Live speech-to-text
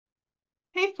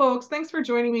folks. Thanks for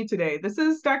joining me today. This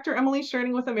is Dr. Emily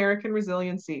Sherning with American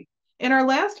Resiliency. In our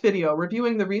last video,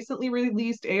 reviewing the recently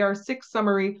released AR6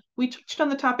 summary, we touched on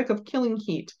the topic of killing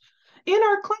heat. In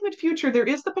our climate future, there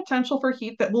is the potential for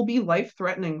heat that will be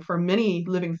life-threatening for many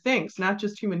living things, not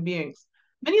just human beings.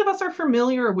 Many of us are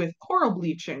familiar with coral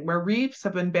bleaching, where reefs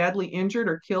have been badly injured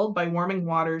or killed by warming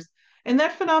waters. And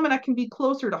that phenomena can be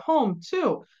closer to home,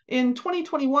 too. In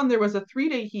 2021, there was a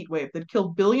 3-day heat wave that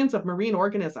killed billions of marine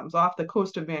organisms off the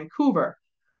coast of Vancouver.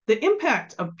 The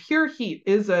impact of pure heat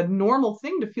is a normal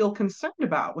thing to feel concerned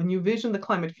about when you vision the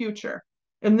climate future.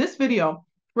 In this video,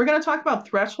 we're going to talk about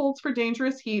thresholds for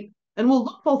dangerous heat, and we'll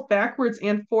look both backwards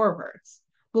and forwards.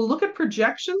 We'll look at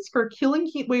projections for killing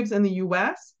heat waves in the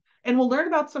US, and we'll learn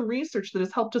about some research that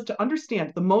has helped us to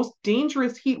understand the most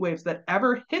dangerous heat waves that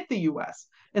ever hit the US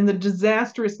in the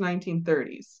disastrous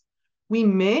 1930s. We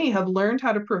may have learned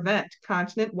how to prevent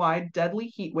continent-wide deadly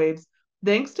heat waves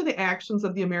thanks to the actions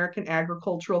of the American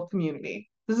agricultural community.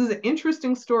 This is an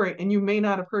interesting story, and you may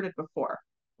not have heard it before.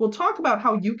 We'll talk about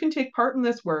how you can take part in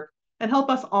this work and help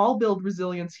us all build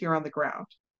resilience here on the ground.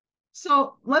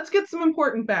 So let's get some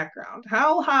important background.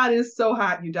 How hot is so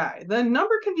hot you die? The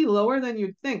number can be lower than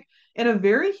you'd think. In a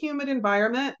very humid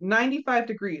environment, 95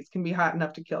 degrees can be hot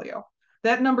enough to kill you.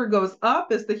 That number goes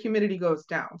up as the humidity goes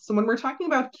down. So when we're talking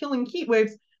about killing heat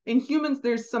waves, in humans,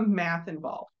 there's some math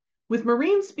involved. With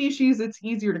marine species, it's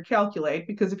easier to calculate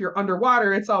because if you're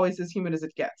underwater, it's always as humid as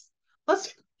it gets.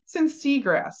 Let's in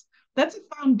seagrass. That's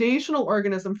a foundational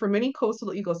organism for many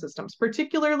coastal ecosystems,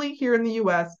 particularly here in the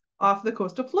US off the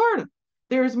coast of Florida.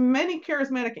 There's many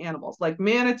charismatic animals like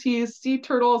manatees, sea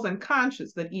turtles, and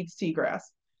conches that eat seagrass.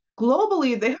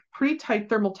 Globally, they have pretty tight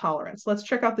thermal tolerance. Let's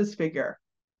check out this figure.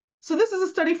 So this is a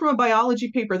study from a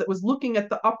biology paper that was looking at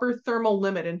the upper thermal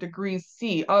limit in degrees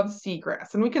C of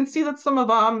seagrass. And we can see that some of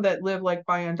them that live like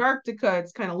by Antarctica,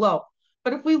 it's kind of low.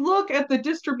 But if we look at the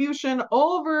distribution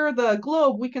over the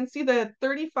globe, we can see that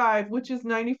 35, which is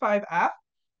 95F,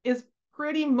 is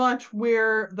pretty much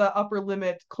where the upper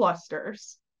limit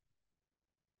clusters.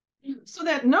 So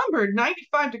that number,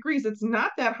 95 degrees, it's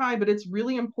not that high, but it's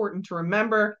really important to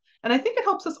remember. And I think it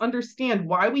helps us understand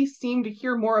why we seem to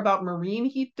hear more about marine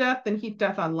heat death than heat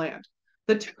death on land.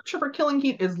 The temperature for killing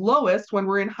heat is lowest when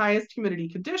we're in highest humidity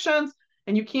conditions,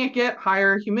 and you can't get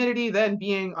higher humidity than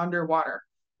being underwater.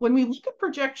 When we look at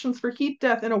projections for heat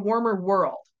death in a warmer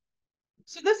world,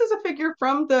 so this is a figure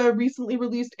from the recently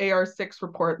released AR6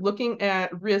 report looking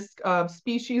at risk of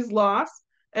species loss.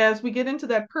 As we get into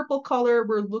that purple color,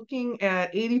 we're looking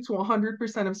at 80 to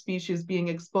 100% of species being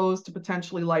exposed to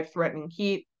potentially life-threatening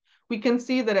heat. We can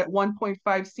see that at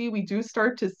 1.5C, we do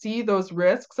start to see those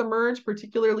risks emerge,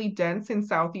 particularly dense in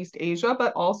Southeast Asia,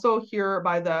 but also here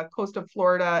by the coast of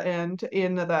Florida and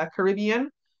in the Caribbean.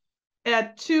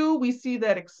 At 2, we see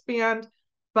that expand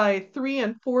by 3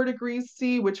 and 4 degrees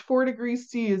C, which 4 degrees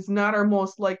C is not our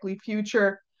most likely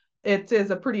future. It is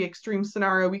a pretty extreme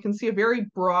scenario. We can see a very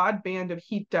broad band of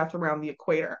heat death around the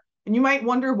equator. And you might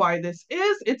wonder why this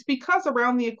is. It's because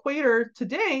around the equator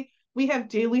today, we have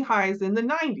daily highs in the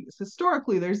 90s.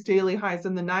 Historically, there's daily highs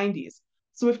in the 90s.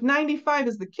 So if 95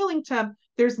 is the killing temp,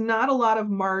 there's not a lot of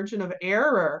margin of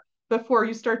error before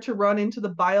you start to run into the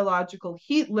biological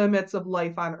heat limits of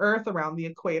life on Earth around the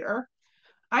equator.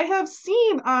 I have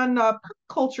seen on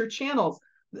culture channels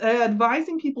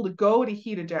advising people to go to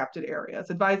heat adapted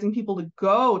areas, advising people to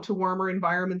go to warmer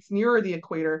environments nearer the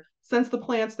equator, since the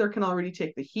plants there can already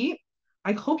take the heat.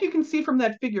 I hope you can see from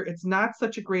that figure, it's not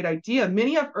such a great idea.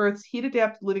 Many of Earth's heat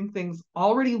adapted living things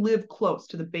already live close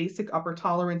to the basic upper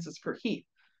tolerances for heat.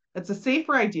 It's a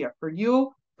safer idea for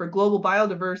you, for global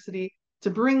biodiversity, to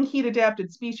bring heat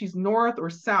adapted species north or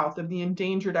south of the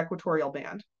endangered equatorial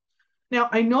band. Now,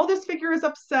 I know this figure is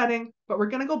upsetting, but we're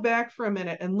going to go back for a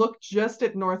minute and look just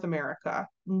at North America.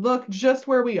 Look just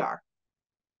where we are.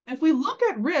 If we look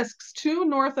at risks to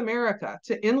North America,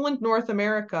 to inland North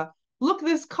America, look,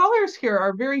 these colors here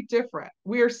are very different.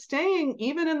 We are staying,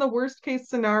 even in the worst case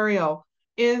scenario,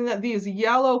 in these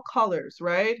yellow colors,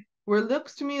 right? Where it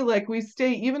looks to me like we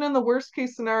stay, even in the worst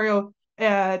case scenario,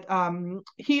 at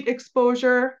heat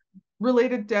exposure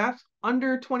related death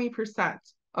under 20%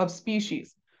 of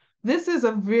species. This is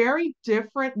a very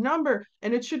different number,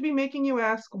 and it should be making you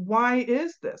ask, why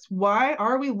is this? Why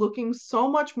are we looking so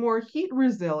much more heat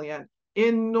resilient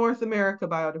in North America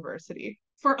biodiversity?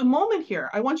 For a moment here,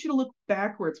 I want you to look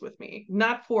backwards with me,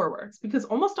 not forwards, because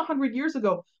almost 100 years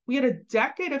ago, we had a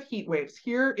decade of heat waves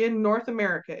here in North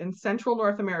America, in central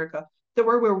North America, that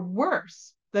were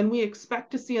worse than we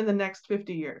expect to see in the next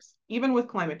 50 years, even with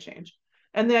climate change.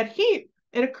 And that heat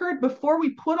It occurred before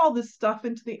we put all this stuff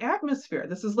into the atmosphere.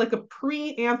 This is like a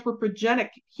pre-anthropogenic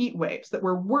heat waves that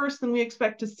were worse than we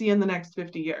expect to see in the next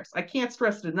 50 years. I can't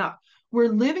stress it enough. We're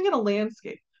living in a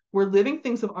landscape where living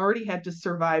things have already had to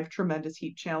survive tremendous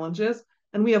heat challenges,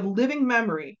 and we have living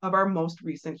memory of our most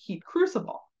recent heat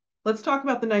crucible. Let's talk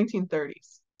about the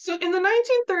 1930s. So in the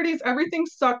 1930s, everything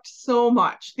sucked so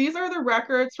much. These are the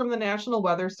records from the National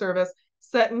Weather Service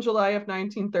set in July of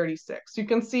 1936. You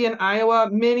can see in Iowa,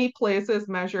 many places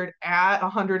measured at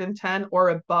 110 or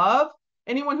above.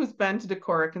 Anyone who's been to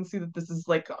Decorah can see that this is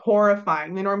like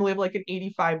horrifying. They normally have like an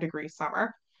 85-degree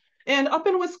summer. And up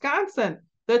in Wisconsin,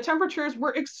 the temperatures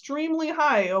were extremely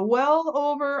high, well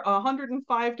over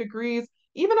 105 degrees,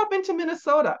 even up into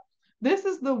Minnesota. This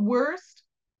is the worst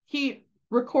heat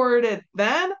recorded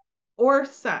then or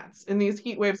since in these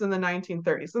heat waves in the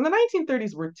 1930s. And the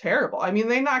 1930s were terrible. I mean,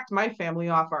 they knocked my family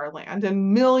off our land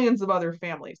and millions of other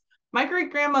families. My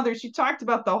great grandmother, she talked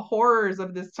about the horrors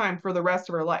of this time for the rest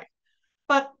of her life.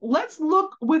 But let's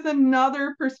look with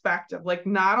another perspective, like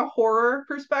not a horror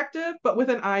perspective, but with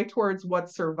an eye towards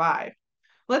what survived.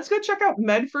 Let's go check out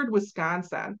Medford,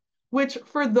 Wisconsin, which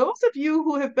for those of you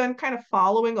who have been kind of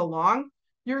following along,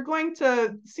 you're going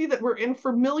to see that we're in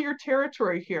familiar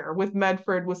territory here with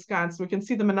Medford, Wisconsin. We can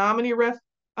see the Menominee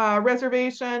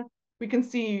Reservation. We can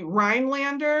see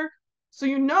Rhinelander. So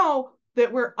you know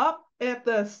that we're up at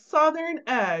the southern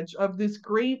edge of this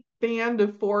great band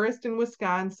of forest in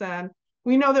Wisconsin.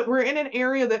 We know that we're in an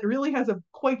area that really has a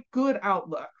quite good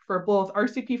outlook for both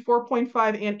RCP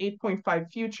 4.5 and 8.5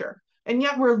 future. And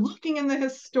yet we're looking in the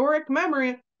historic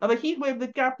memory of a heat wave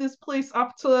that got this place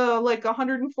up to like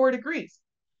 104 degrees.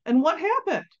 And what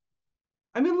happened?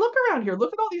 I mean, look around here.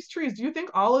 Look at all these trees. Do you think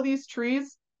all of these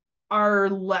trees are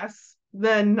less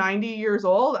than 90 years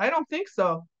old? I don't think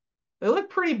so. They look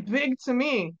pretty big to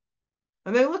me.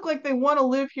 And they look like they want to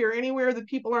live here anywhere that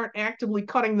people aren't actively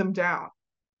cutting them down.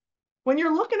 When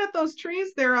you're looking at those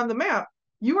trees there on the map,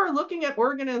 you are looking at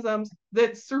organisms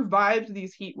that survived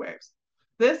these heat waves.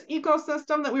 This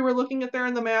ecosystem that we were looking at there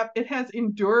on the map, it has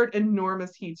endured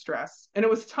enormous heat stress, and it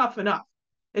was tough enough.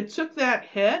 It took that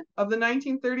hit of the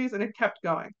 1930s and it kept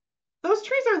going. Those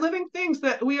trees are living things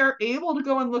that we are able to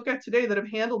go and look at today that have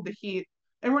handled the heat,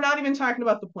 and we're not even talking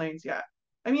about the plains yet.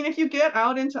 I mean, if you get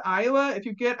out into Iowa, if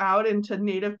you get out into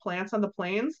native plants on the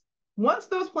plains, once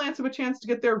those plants have a chance to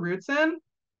get their roots in,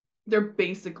 they're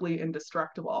basically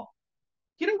indestructible.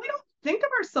 You know, we don't think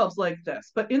of ourselves like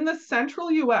this, but in the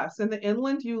central US and the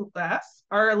inland US,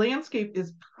 our landscape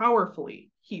is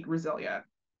powerfully heat resilient.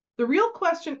 The real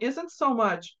question isn't so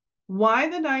much why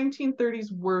the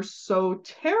 1930s were so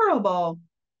terrible,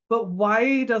 but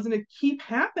why doesn't it keep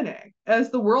happening? As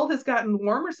the world has gotten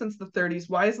warmer since the 30s,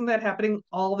 why isn't that happening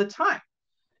all the time?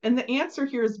 And the answer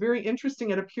here is very interesting.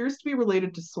 It appears to be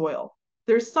related to soil.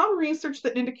 There's some research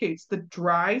that indicates the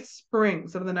dry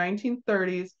springs of the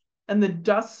 1930s and the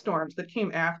dust storms that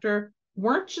came after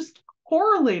weren't just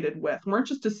correlated with, weren't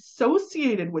just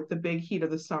associated with the big heat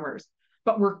of the summers,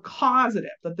 but were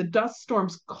causative, that the dust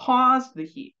storms caused the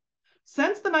heat.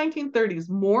 Since the 1930s,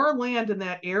 more land in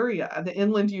that area, the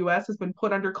inland US, has been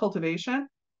put under cultivation,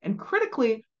 and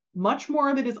critically, much more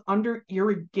of it is under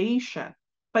irrigation.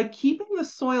 By keeping the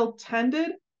soil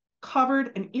tended,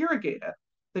 covered, and irrigated,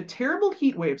 the terrible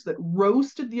heat waves that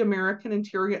roasted the American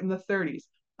interior in the 30s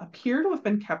appear to have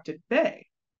been kept at bay.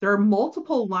 There are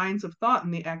multiple lines of thought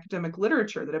in the academic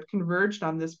literature that have converged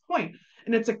on this point,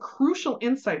 and it's a crucial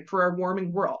insight for our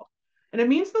warming world. And it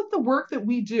means that the work that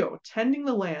we do, tending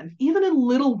the land, even in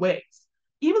little ways,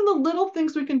 even the little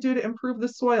things we can do to improve the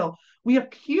soil, we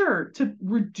appear to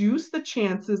reduce the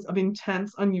chances of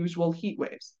intense, unusual heat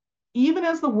waves. Even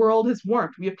as the world has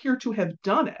warmed, we appear to have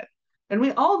done it. And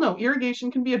we all know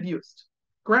irrigation can be abused.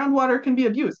 Groundwater can be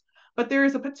abused, but there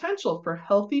is a potential for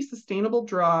healthy, sustainable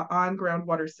draw on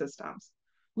groundwater systems.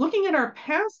 Looking at our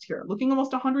past here, looking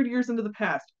almost 100 years into the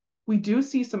past, we do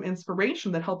see some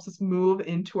inspiration that helps us move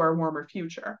into our warmer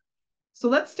future. So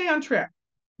let's stay on track.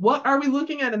 What are we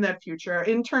looking at in that future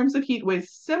in terms of heat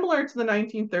waves similar to the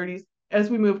 1930s as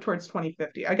we move towards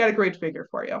 2050? I got a great figure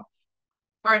for you. All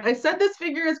right, I said this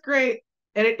figure is great,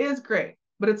 and it is great,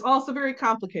 but it's also very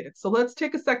complicated. So let's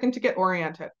take a second to get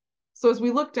oriented. So as we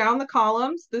look down the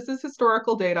columns, this is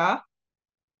historical data,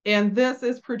 and this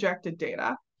is projected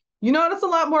data. You notice a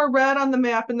lot more red on the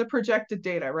map in the projected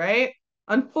data, right?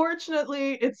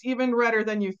 Unfortunately, it's even redder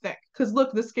than you think, because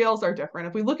look, the scales are different.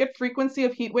 If we look at frequency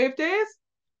of heat wave days,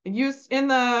 used in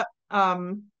the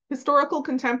historical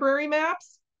contemporary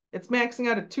maps, it's maxing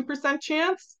out a 2%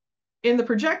 chance. In the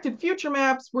projected future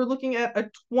maps, we're looking at a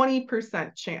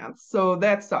 20% chance. So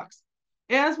that sucks.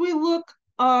 As we look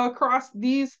across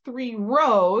these three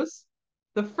rows,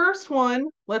 the first one,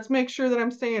 let's make sure that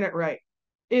I'm saying it right,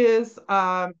 is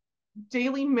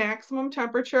daily maximum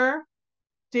temperature,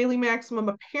 daily maximum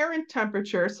apparent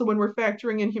temperature, so when we're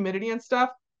factoring in humidity and stuff,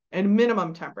 and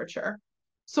minimum temperature.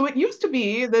 So it used to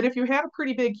be that if you had a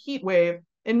pretty big heat wave,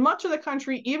 in much of the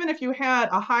country, even if you had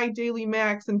a high daily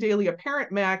max and daily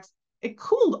apparent max, it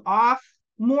cooled off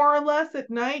more or less at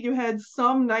night. You had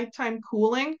some nighttime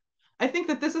cooling. I think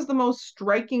that this is the most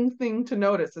striking thing to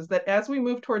notice is that as we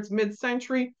move towards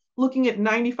mid-century, looking at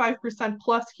 95%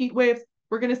 plus heat waves,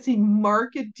 we're going to see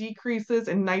marked decreases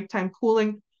in nighttime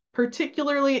cooling,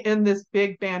 particularly in this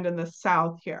big band in the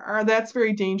south here. That's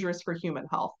very dangerous for human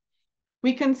health.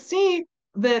 We can see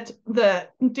that the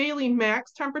daily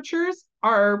max temperatures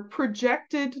are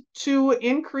projected to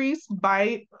increase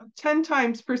by 10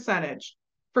 times percentage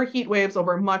for heat waves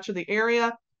over much of the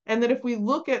area. And that if we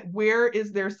look at where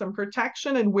is there some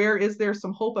protection and where is there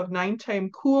some hope of nighttime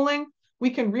cooling, we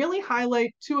can really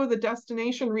highlight two of the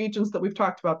destination regions that we've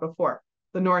talked about before,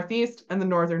 the Northeast and the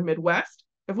Northern Midwest.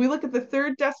 If we look at the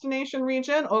third destination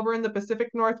region over in the Pacific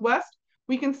Northwest,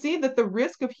 we can see that the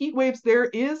risk of heat waves there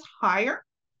is higher.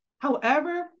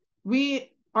 However,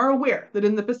 we are aware that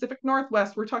in the Pacific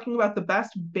Northwest, we're talking about the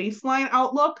best baseline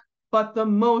outlook, but the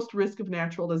most risk of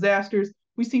natural disasters.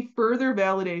 We see further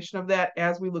validation of that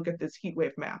as we look at this heat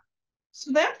wave map.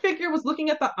 So that figure was looking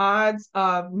at the odds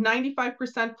of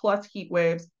 95% plus heat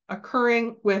waves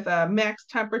occurring with a max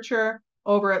temperature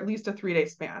over at least a 3-day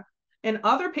span. In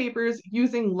other papers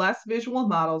using less visual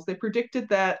models, they predicted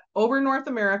that over North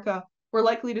America, we're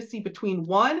likely to see between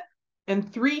 1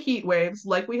 and 3 heat waves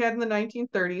like we had in the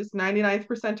 1930s, 99th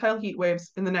percentile heat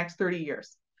waves in the next 30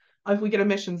 years. If we get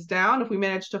emissions down, if we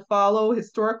manage to follow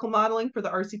historical modeling for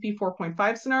the RCP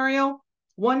 4.5 scenario,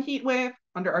 1 heat wave,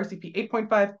 under RCP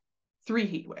 8.5, 3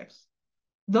 heat waves.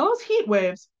 Those heat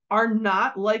waves are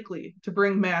not likely to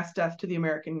bring mass death to the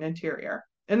American interior.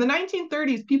 In the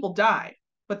 1930s, people died,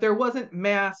 but there wasn't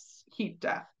mass heat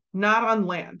death, not on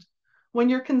land. When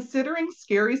you're considering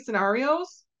scary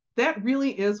scenarios, that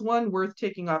really is one worth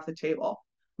taking off the table.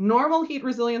 Normal heat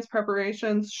resilience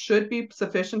preparations should be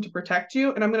sufficient to protect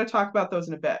you, and I'm going to talk about those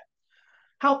in a bit.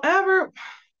 However,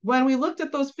 when we looked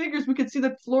at those figures, we could see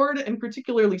that Florida, and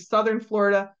particularly southern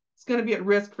Florida, is going to be at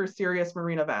risk for serious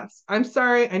marine events. I'm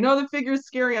sorry, I know the figure is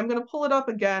scary. I'm going to pull it up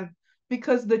again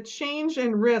because the change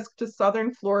in risk to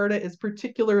southern Florida is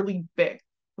particularly big.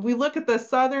 If we look at the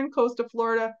southern coast of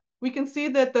Florida, we can see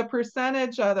that the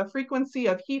percentage, the frequency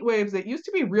of heat waves, it used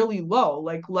to be really low,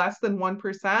 like less than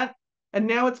 1%. And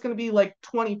now it's going to be like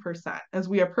 20% as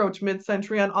we approach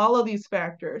mid-century on all of these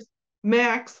factors.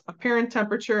 Max, apparent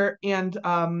temperature, and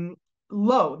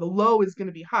low. The low is going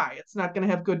to be high. It's not going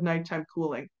to have good nighttime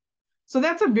cooling. So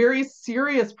that's a very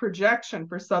serious projection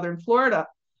for southern Florida.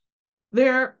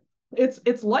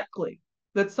 It's likely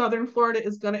that southern Florida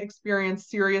is going to experience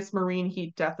serious marine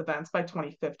heat death events by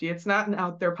 2050. It's not an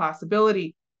out there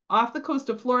possibility. Off the coast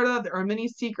of Florida, there are many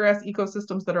seagrass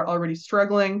ecosystems that are already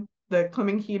struggling. The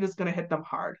coming heat is going to hit them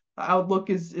hard. The outlook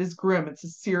is grim. It's a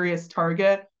serious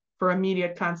target for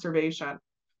immediate conservation.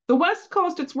 The West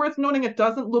Coast, it's worth noting, it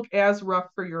doesn't look as rough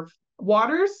for your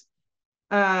waters.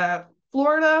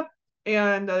 Florida,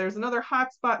 and there's another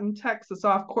hot spot in Texas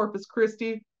off Corpus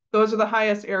Christi. Those are the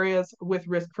highest areas with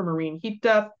risk for marine heat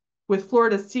death. With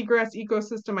Florida's seagrass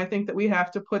ecosystem, I think that we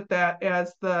have to put that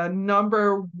as the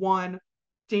 #1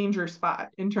 danger spot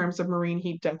in terms of marine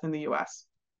heat death in the US.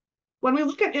 When we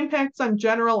look at impacts on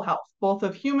general health, both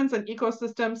of humans and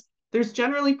ecosystems, there's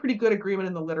generally pretty good agreement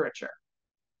in the literature.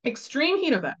 Extreme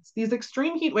heat events, these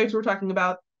extreme heat waves we're talking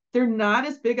about, they're not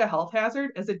as big a health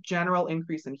hazard as a general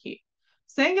increase in heat.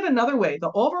 Saying it another way,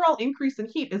 the overall increase in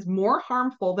heat is more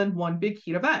harmful than one big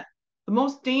heat event. The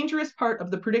most dangerous part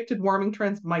of the predicted warming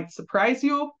trends might surprise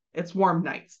you. It's warm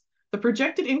nights. The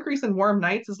projected increase in warm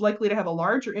nights is likely to have a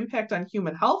larger impact on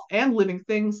human health and living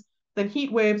things than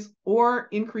heat waves or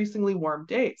increasingly warm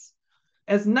days.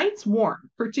 As nights warm,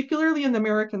 particularly in the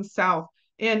American South,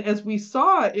 and as we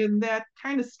saw in that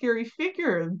kind of scary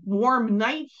figure, warm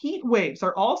night heat waves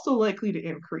are also likely to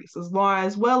increase, as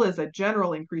well as a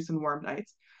general increase in warm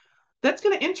nights. That's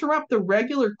going to interrupt the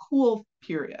regular cool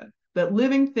period that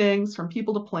living things, from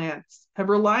people to plants, have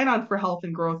relied on for health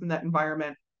and growth in that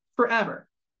environment forever.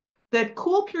 That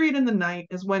cool period in the night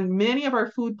is when many of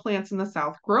our food plants in the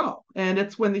South grow, and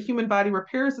it's when the human body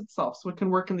repairs itself so it can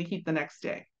work in the heat the next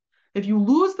day. If you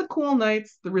lose the cool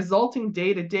nights, the resulting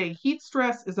day-to-day heat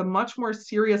stress is a much more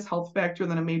serious health factor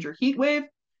than a major heat wave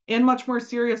and much more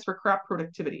serious for crop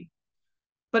productivity.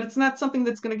 But it's not something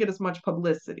that's going to get as much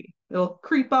publicity. It'll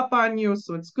creep up on you,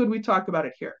 so it's good we talk about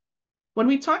it here. When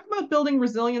we talk about building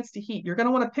resilience to heat, you're going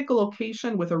to want to pick a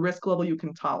location with a risk level you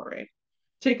can tolerate.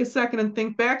 Take a second and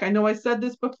think back. I know I said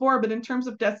this before, but in terms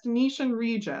of destination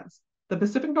regions, the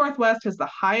Pacific Northwest has the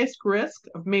highest risk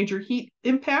of major heat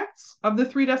impacts of the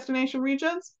three destination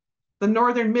regions. The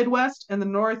Northern Midwest and the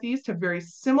Northeast have very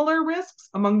similar risks,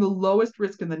 among the lowest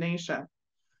risk in the nation.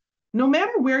 No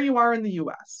matter where you are in the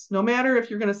US, no matter if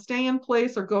you're going to stay in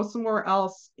place or go somewhere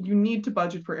else, you need to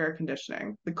budget for air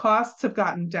conditioning. The costs have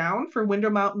gotten down for window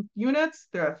mounted units,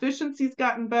 their efficiency's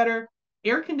gotten better.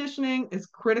 Air conditioning is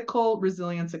critical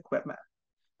resilience equipment.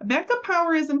 Backup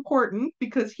power is important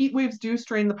because heat waves do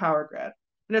strain the power grid.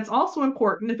 And it's also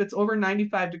important if it's over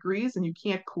 95 degrees and you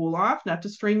can't cool off, not to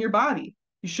strain your body.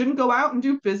 You shouldn't go out and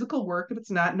do physical work if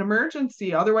it's not an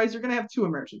emergency. Otherwise, you're going to have two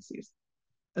emergencies.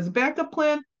 As a backup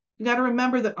plan, you got to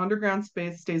remember that underground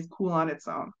space stays cool on its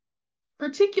own,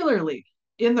 particularly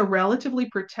in the relatively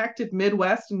protected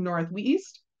Midwest and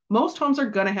Northeast. Most homes are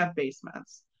going to have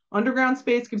basements. Underground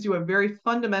space gives you a very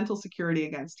fundamental security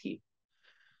against heat.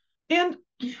 And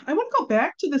I want to go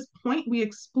back to this point we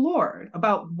explored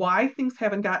about why things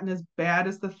haven't gotten as bad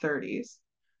as the 30s.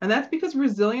 And that's because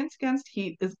resilience against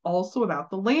heat is also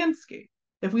about the landscape.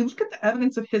 If we look at the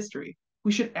evidence of history,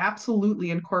 we should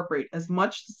absolutely incorporate as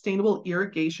much sustainable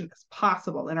irrigation as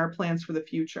possible in our plans for the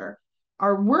future.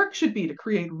 Our work should be to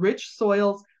create rich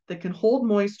soils that can hold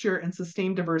moisture and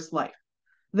sustain diverse life.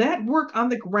 That work on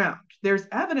the ground, there's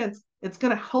evidence it's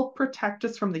going to help protect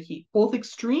us from the heat, both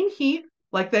extreme heat,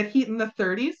 like that heat in the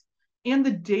 30s, and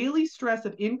the daily stress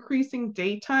of increasing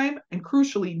daytime and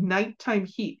crucially nighttime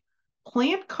heat.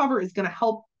 Plant cover is going to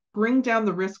help bring down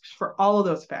the risks for all of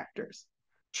those factors.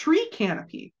 Tree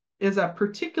canopy is a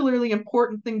particularly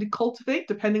important thing to cultivate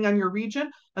depending on your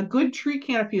region. A good tree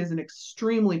canopy is an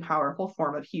extremely powerful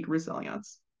form of heat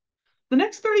resilience. The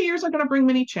next 30 years are going to bring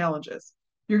many challenges.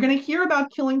 You're going to hear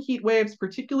about killing heat waves,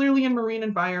 particularly in marine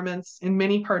environments in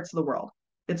many parts of the world.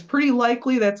 It's pretty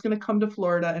likely that's going to come to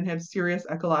Florida and have serious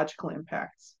ecological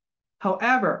impacts.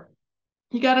 However,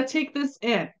 you got to take this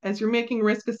in as you're making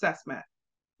risk assessment.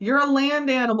 You're a land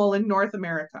animal in North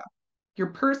America. Your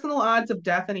personal odds of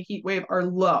death in a heat wave are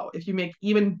low if you make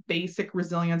even basic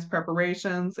resilience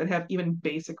preparations and have even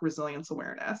basic resilience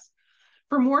awareness.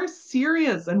 For more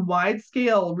serious and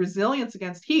wide-scale resilience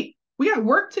against heat, we got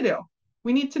work to do.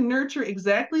 We need to nurture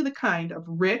exactly the kind of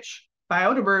rich,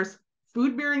 biodiverse,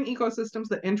 food-bearing ecosystems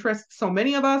that interest so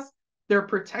many of us. They're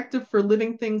protective for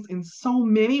living things in so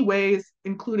many ways,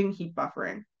 including heat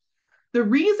buffering. The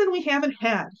reason we haven't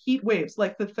had heat waves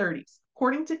like the 30s,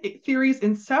 according to theories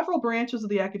in several branches of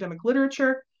the academic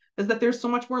literature, is that there's so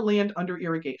much more land under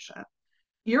irrigation.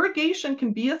 Irrigation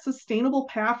can be a sustainable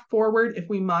path forward if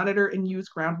we monitor and use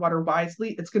groundwater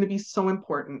wisely. It's going to be so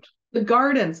important. The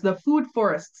gardens, the food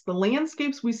forests, the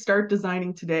landscapes we start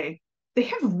designing today, they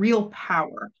have real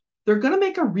power. They're going to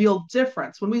make a real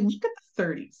difference. When we look at the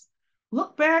 30s,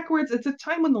 look backwards, it's a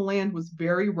time when the land was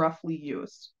very roughly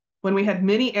used, when we had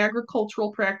many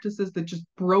agricultural practices that just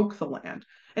broke the land.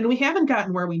 And we haven't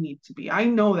gotten where we need to be. I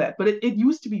know that, but it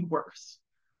used to be worse.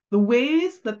 The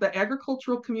ways that the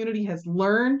agricultural community has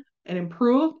learned and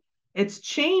improved, it's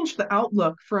changed the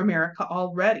outlook for America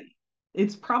already.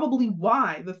 It's probably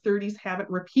why the 30s haven't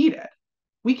repeated.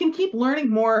 We can keep learning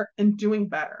more and doing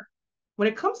better. When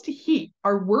it comes to heat,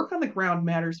 our work on the ground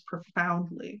matters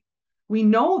profoundly. We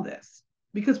know this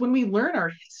because when we learn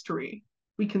our history,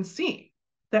 we can see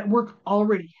that work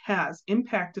already has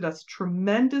impacted us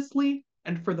tremendously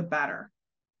and for the better.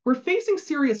 We're facing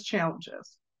serious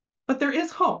challenges, but there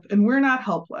is hope and we're not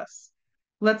helpless.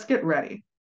 Let's get ready.